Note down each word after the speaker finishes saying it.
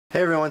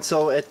Hey everyone,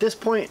 so at this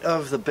point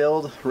of the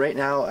build, right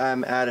now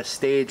I'm at a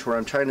stage where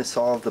I'm trying to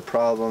solve the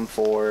problem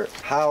for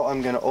how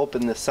I'm going to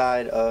open the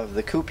side of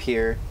the coop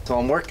here. So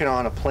I'm working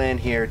on a plan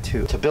here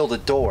to build a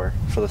door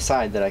for the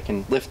side that I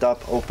can lift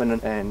up, open,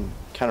 and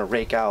kind of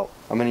rake out.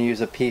 I'm going to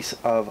use a piece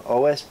of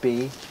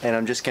OSB, and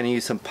I'm just going to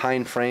use some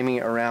pine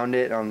framing around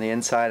it on the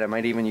inside. I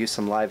might even use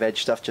some live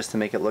edge stuff just to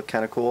make it look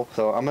kind of cool.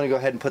 So I'm going to go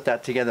ahead and put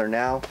that together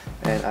now,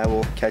 and I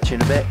will catch you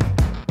in a bit.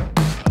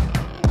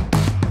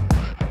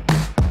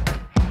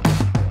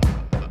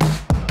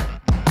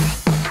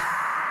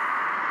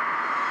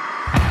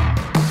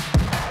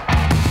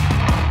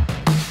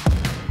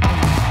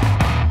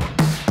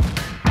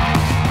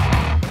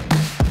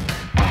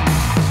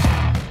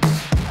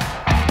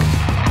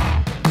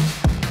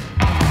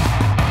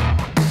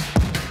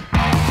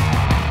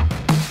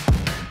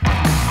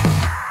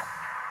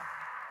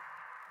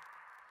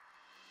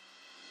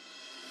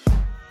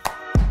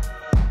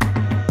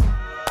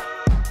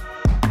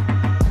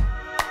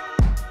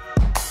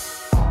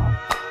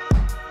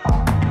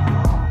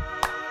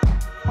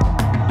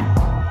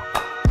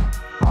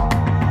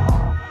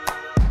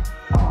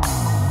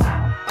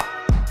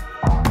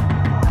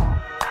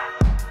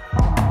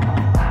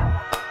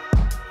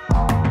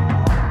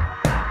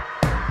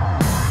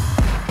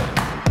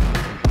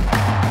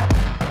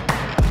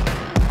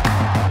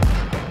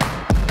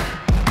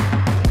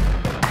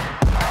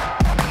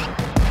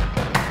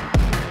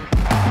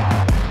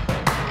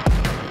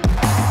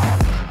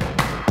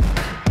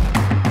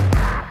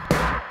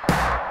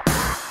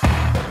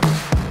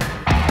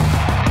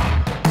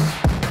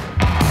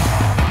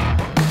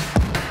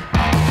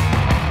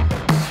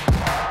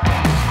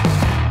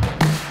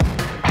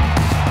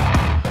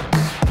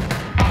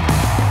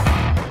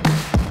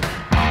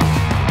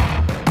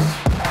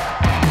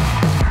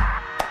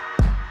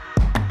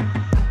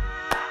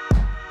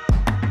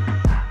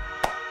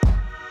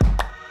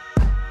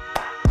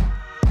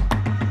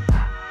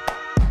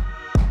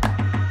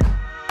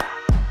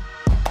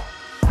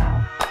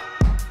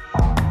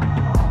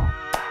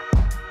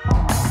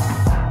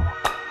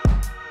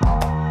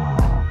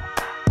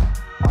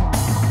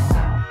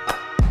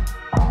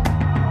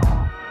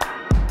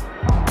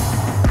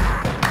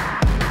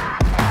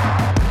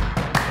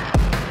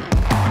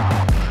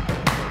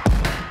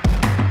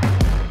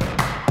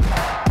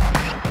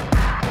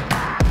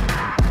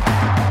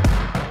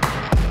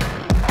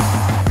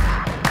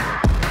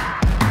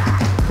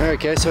 Alright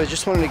guys, so I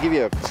just wanted to give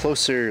you a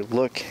closer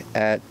look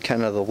at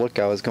kind of the look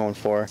I was going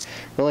for.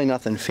 Really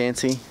nothing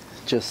fancy,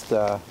 just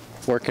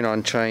working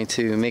on trying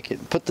to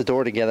put the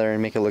door together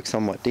and make it look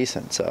somewhat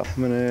decent. So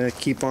I'm gonna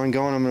keep on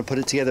going. I'm gonna put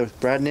it together with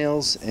brad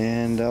nails,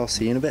 and I'll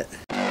see you in a bit.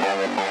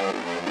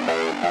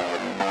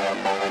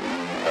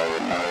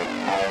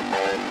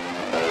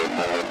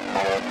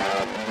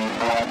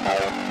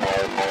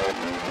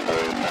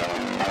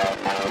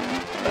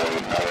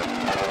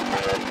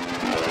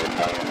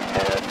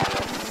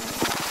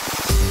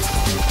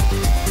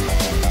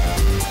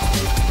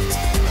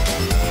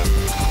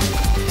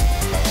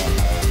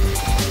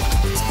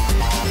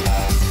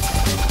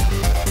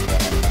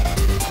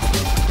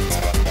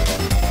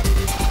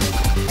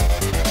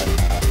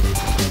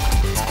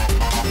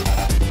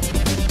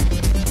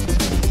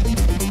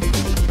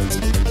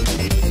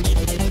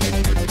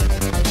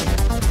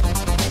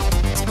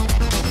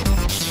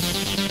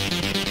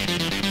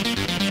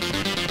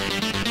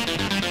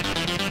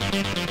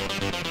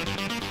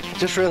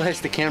 Just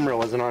realized the camera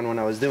wasn't on when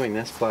I was doing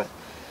this, but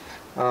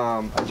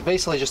I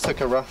basically just took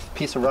a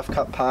piece of rough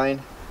cut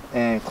pine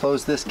and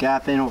closed this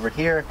gap in over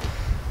here.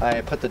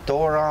 I put the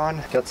door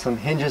on, got some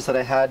hinges that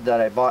I had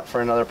that I bought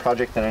for another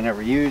project that I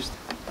never used,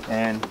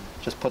 and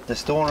just put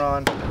this door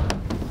on.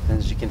 And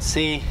as you can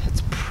see,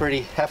 it's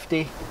pretty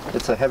hefty.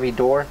 It's a heavy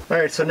door.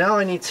 Alright, so now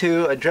I need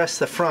to address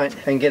the front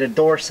and get a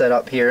door set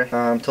up here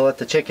to let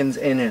the chickens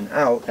in and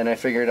out. And I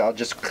figured I'll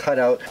just cut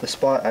out the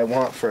spot I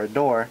want for a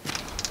door.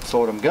 So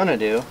what I'm gonna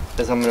do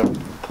is I'm gonna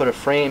put a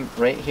frame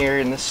right here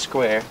in this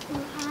square.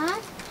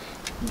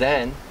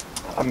 Then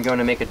I'm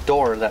gonna make a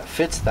door that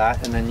fits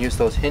that, and then use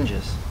those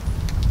hinges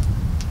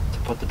to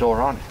put the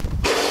door on it.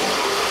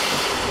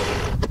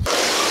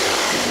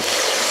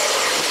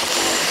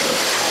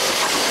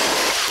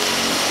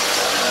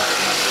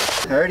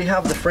 I already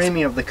have the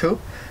framing of the coop.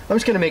 I'm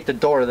just going to make the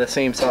door the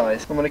same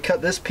size. I'm going to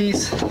cut this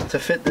piece to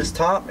fit this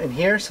top in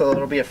here so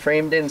it'll be a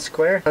framed in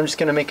square. I'm just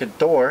going to make a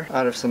door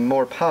out of some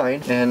more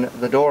pine, and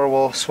the door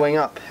will swing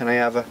up, and I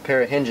have a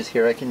pair of hinges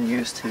here I can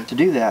use to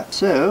do that.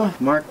 So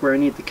mark where I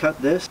need to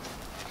cut this.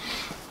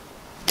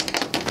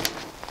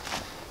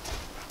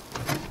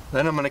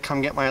 Then I'm going to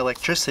come get my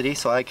electricity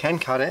so I can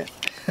cut it.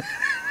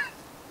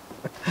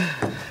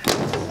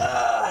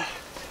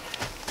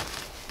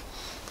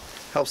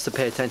 Helps to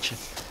pay attention.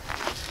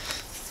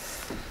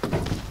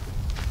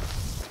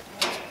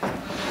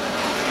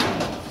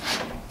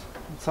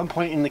 At some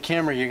point in the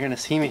camera you're going to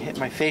see me hit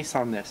my face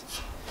on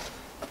this.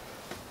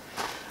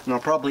 And I'll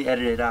probably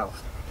edit it out.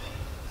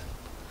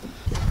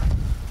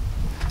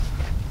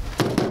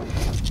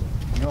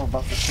 You know,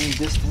 about the same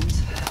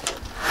distance.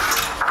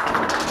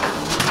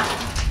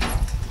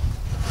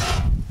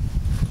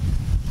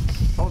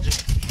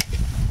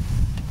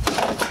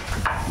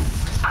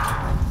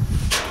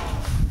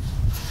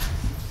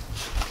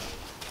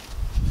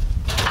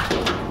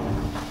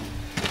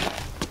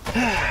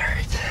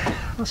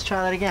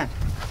 try that again.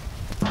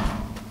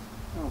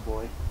 Oh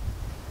boy.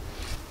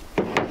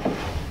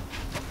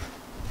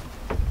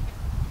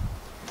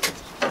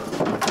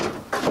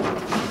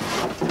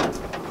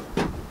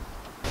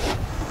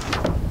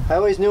 I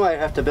always knew I'd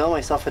have to build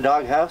myself a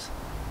dog house.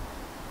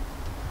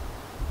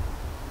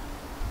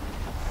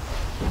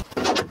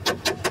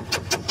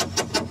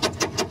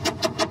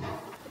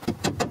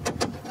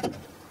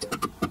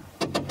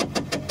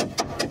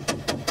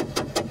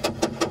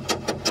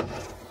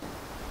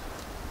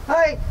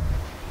 Hi!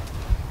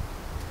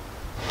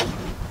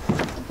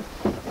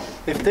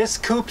 If this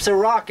coop's a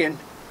rockin',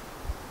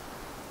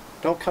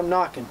 don't come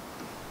knocking.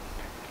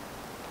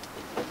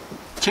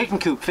 Chicken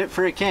coop, fit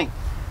for a king.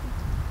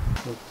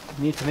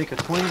 We need to make a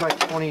 20 by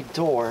 20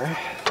 door.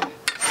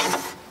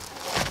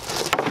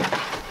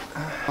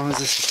 As long as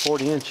this is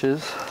 40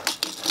 inches.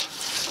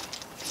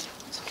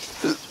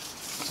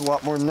 It's a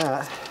lot more than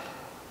that.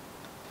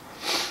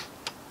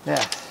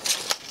 Yeah,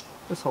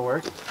 this will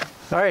work.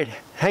 All right,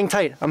 hang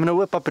tight. I'm gonna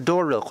whip up a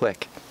door real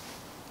quick.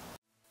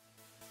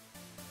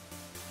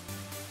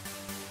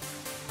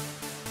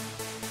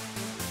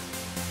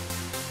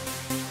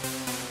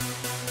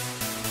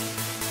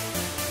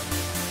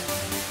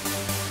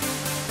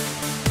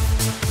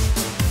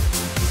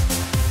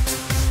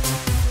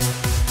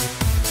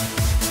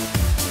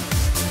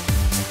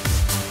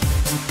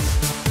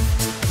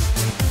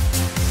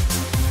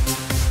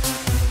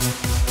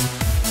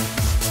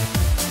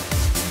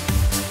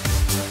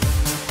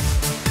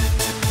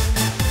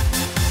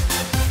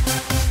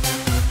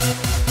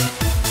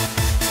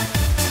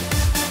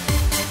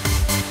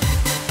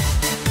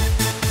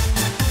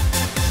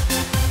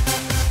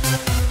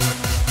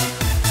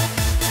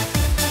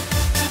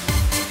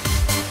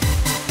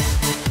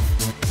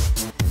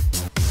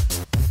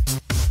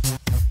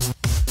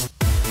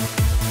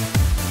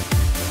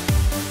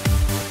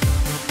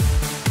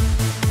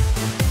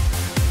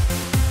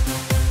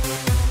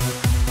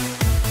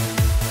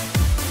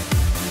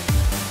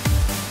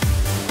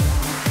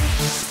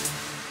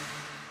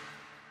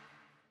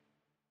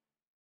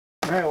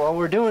 Alright, well,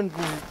 we're doing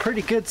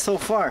pretty good so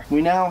far.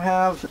 We now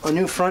have a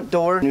new front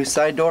door, new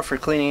side door for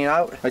cleaning it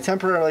out. I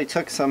temporarily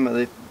took some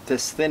of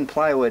this thin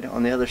plywood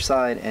on the other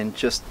side and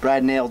just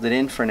brad nailed it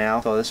in for now.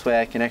 So this way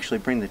I can actually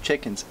bring the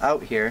chickens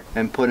out here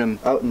and put them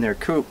out in their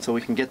coop so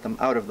we can get them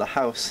out of the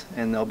house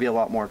and they'll be a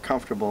lot more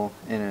comfortable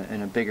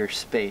in a bigger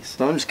space.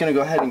 So I'm just going to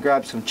go ahead and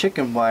grab some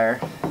chicken wire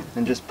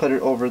and just put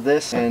it over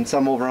this and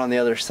some over on the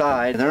other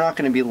side. They're not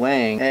going to be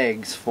laying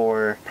eggs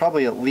for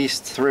probably at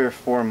least 3 or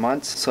 4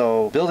 months,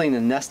 so building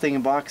the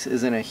nesting box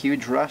isn't a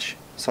huge rush,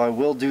 so I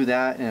will do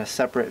that in a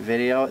separate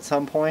video at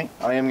some point.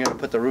 I am going to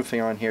put the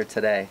roofing on here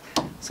today,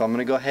 so I'm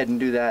going to go ahead and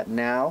do that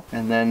now,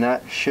 and then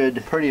that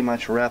should pretty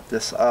much wrap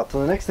this up.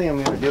 So the next thing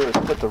I'm going to do is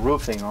put the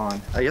roofing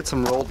on. I get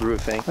some rolled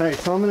roofing. Alright,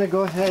 so I'm going to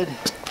go ahead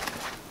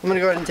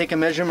and take a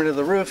measurement of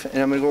the roof, and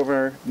I'm going to go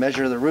over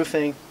measure the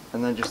roofing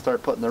and then just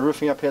start putting the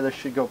roofing up here. This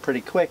should go pretty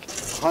quick.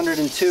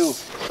 102.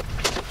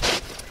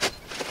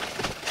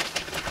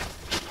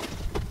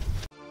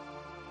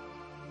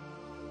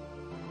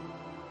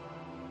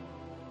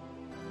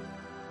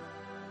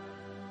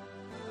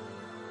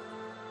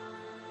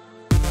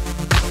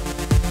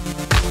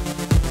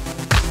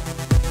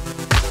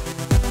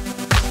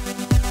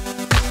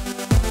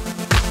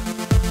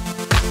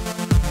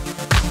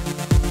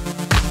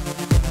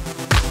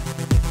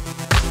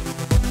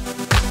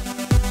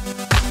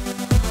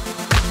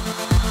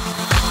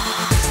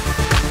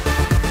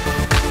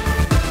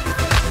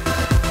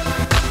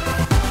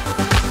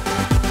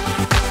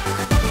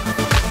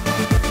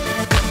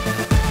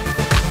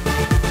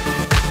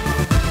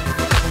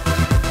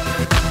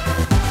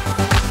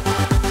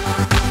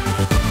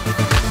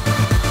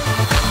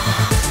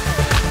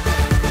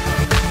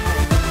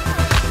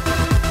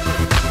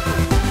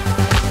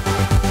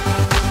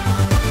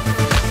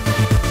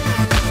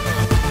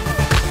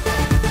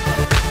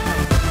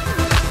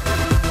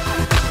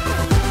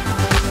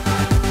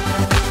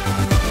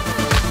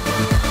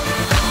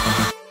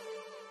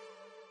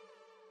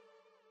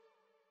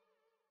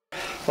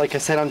 Like I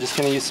said, I'm just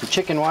going to use some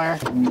chicken wire.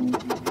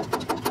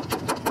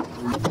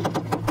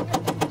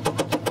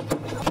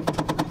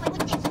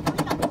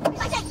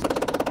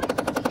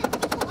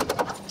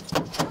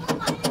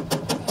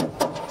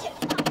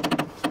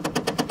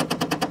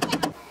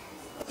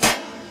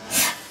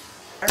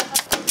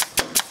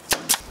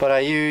 But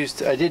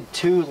I did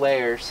 2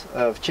 layers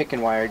of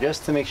chicken wire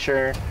just to make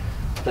sure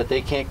that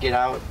they can't get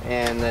out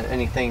and that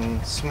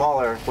anything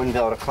smaller wouldn't be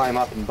able to climb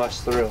up and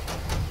bust through.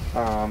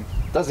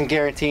 Doesn't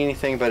guarantee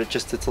anything, but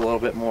it's a little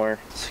bit more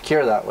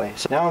secure that way.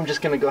 So now I'm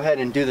just going to go ahead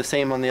and do the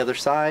same on the other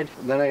side.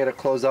 Then I got to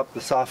close up the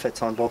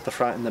soffits on both the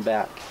front and the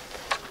back.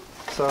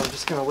 So I'm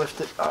just going to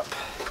lift it up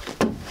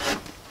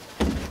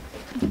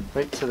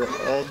right to the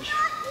edge.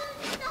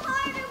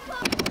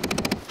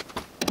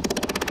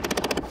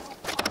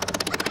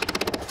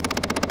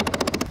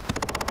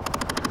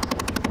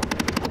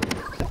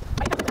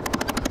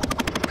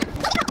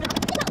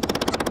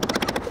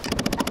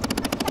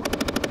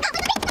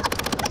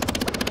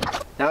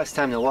 Now it's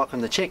time to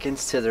welcome the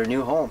chickens to their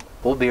new home.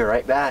 We'll be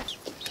right back.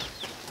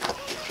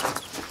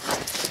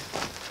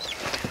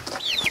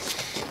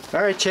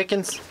 All right,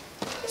 chickens.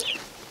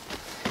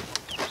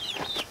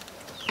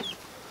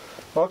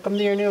 Welcome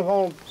to your new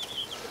home.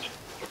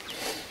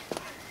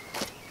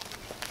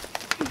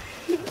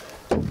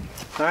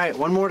 All right,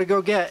 one more to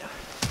go get.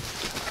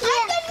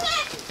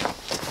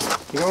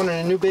 You're going in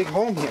a new big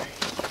home here.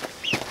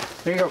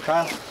 There you go,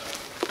 Kyle.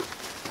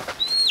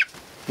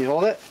 You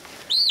hold it?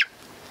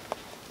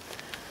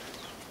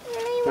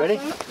 Ready?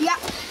 Yeah.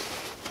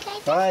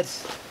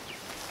 Buds.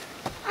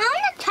 I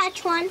want to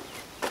touch one.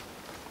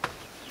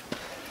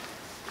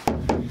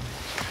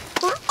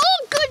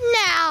 Oh, good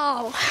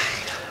now.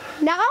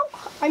 Now?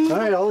 All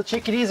right, all the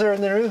chickadees are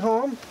in their new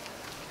home.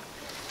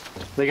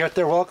 They got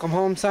their welcome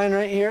home sign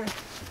right here.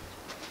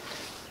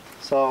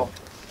 So,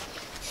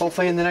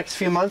 hopefully in the next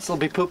few months they'll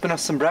be pooping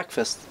us some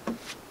breakfast.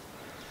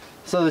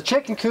 So the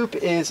chicken coop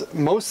is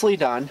mostly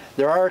done.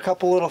 There are a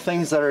couple little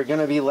things that are going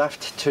to be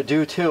left to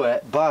do to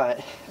it,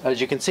 but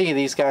as you can see,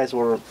 these guys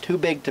were too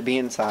big to be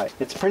inside.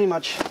 It's pretty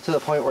much to the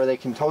point where they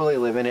can totally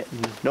live in it,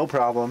 no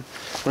problem.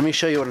 Let me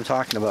show you what I'm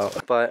talking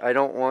about. But I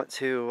don't want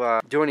to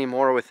do any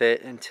more with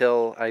it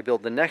until I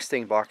build the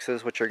nesting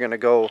boxes, which are going to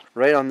go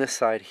right on this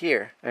side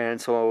here. And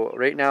so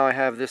right now I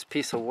have this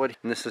piece of wood,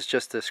 and this is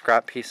just a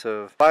scrap piece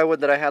of plywood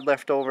that I had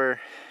left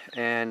over,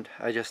 and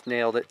I just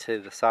nailed it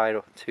to the side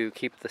to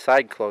keep the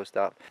side closed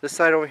up. This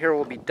side over here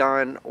will be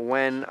done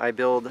when I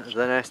build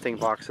the nesting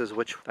boxes,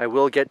 which I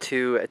will get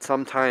to at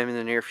some time in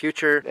the near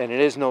future, and it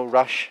is no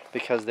rush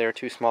because they're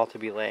too small to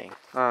be laying.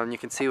 You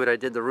can see what I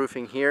did the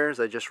roofing here is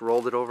I just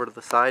rolled it over to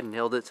the side and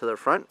nailed it to the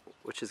front,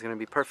 which is going to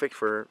be perfect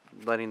for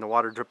letting the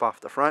water drip off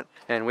the front.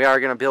 And we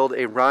are going to build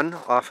a run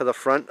off of the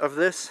front of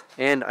this,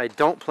 and I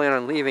don't plan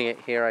on leaving it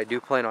here. I do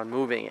plan on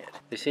moving it.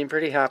 They seem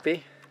pretty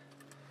happy.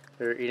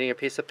 They're eating a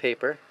piece of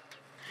paper.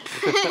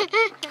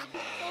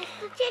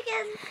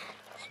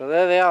 So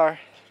there they are.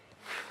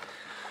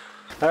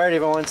 Alright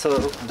everyone, so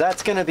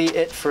that's going to be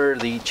it for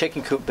the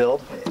chicken coop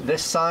build.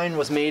 This sign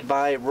was made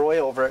by Roy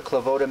over at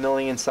Clovota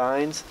Milling and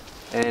Signs.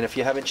 And if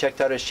you haven't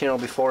checked out his channel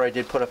before, I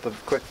did put up a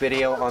quick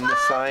video on this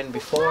sign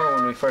before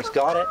when we first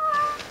got it.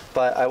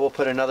 But I will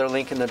put another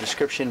link in the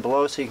description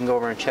below so you can go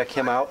over and check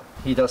him out.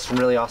 He does some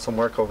really awesome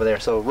work over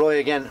there. So Roy,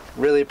 again,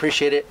 really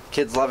appreciate it.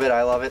 Kids love it,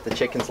 I love it, the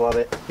chickens love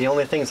it. The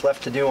only things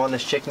left to do on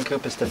this chicken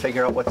coop is to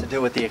figure out what to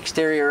do with the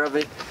exterior of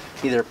it.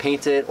 Either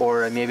paint it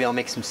or maybe I'll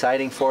make some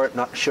siding for it,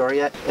 not sure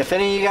yet. If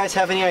any of you guys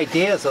have any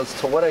ideas as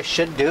to what I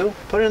should do,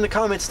 put it in the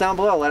comments down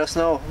below. Let us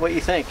know what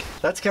you think.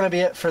 That's gonna be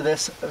it for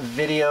this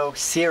video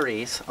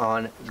series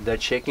on the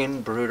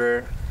chicken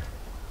brooder.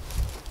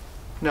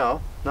 No,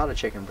 not a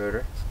chicken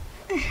brooder.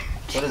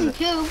 What is it?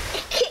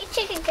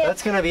 Chicken coop.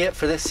 That's going to be it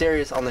for this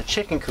series on the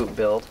chicken coop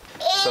build.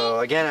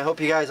 So again, I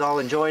hope you guys all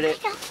enjoyed it.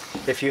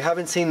 If you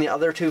haven't seen the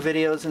other two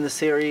videos in the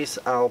series,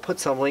 I'll put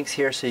some links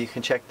here so you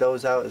can check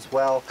those out as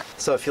well.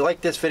 So if you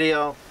like this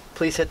video,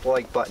 please hit the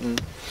like button.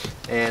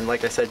 And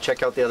like I said,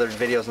 check out the other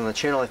videos on the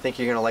channel. I think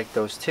you're going to like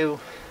those too.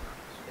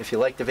 If you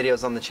like the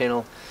videos on the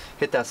channel,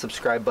 hit that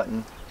subscribe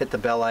button, hit the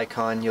bell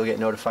icon. You'll get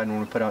notified when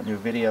we put out new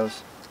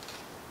videos,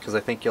 because I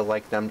think you'll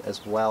like them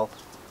as well.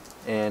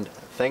 And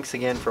thanks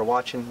again for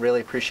watching,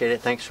 really appreciate it.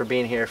 Thanks for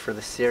being here for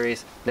this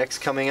series. Next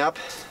coming up,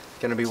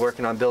 gonna be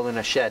working on building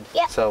a shed.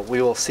 Yep. So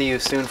we will see you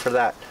soon for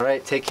that. All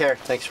right, take care.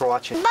 Thanks for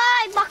watching.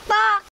 Bye, Buck.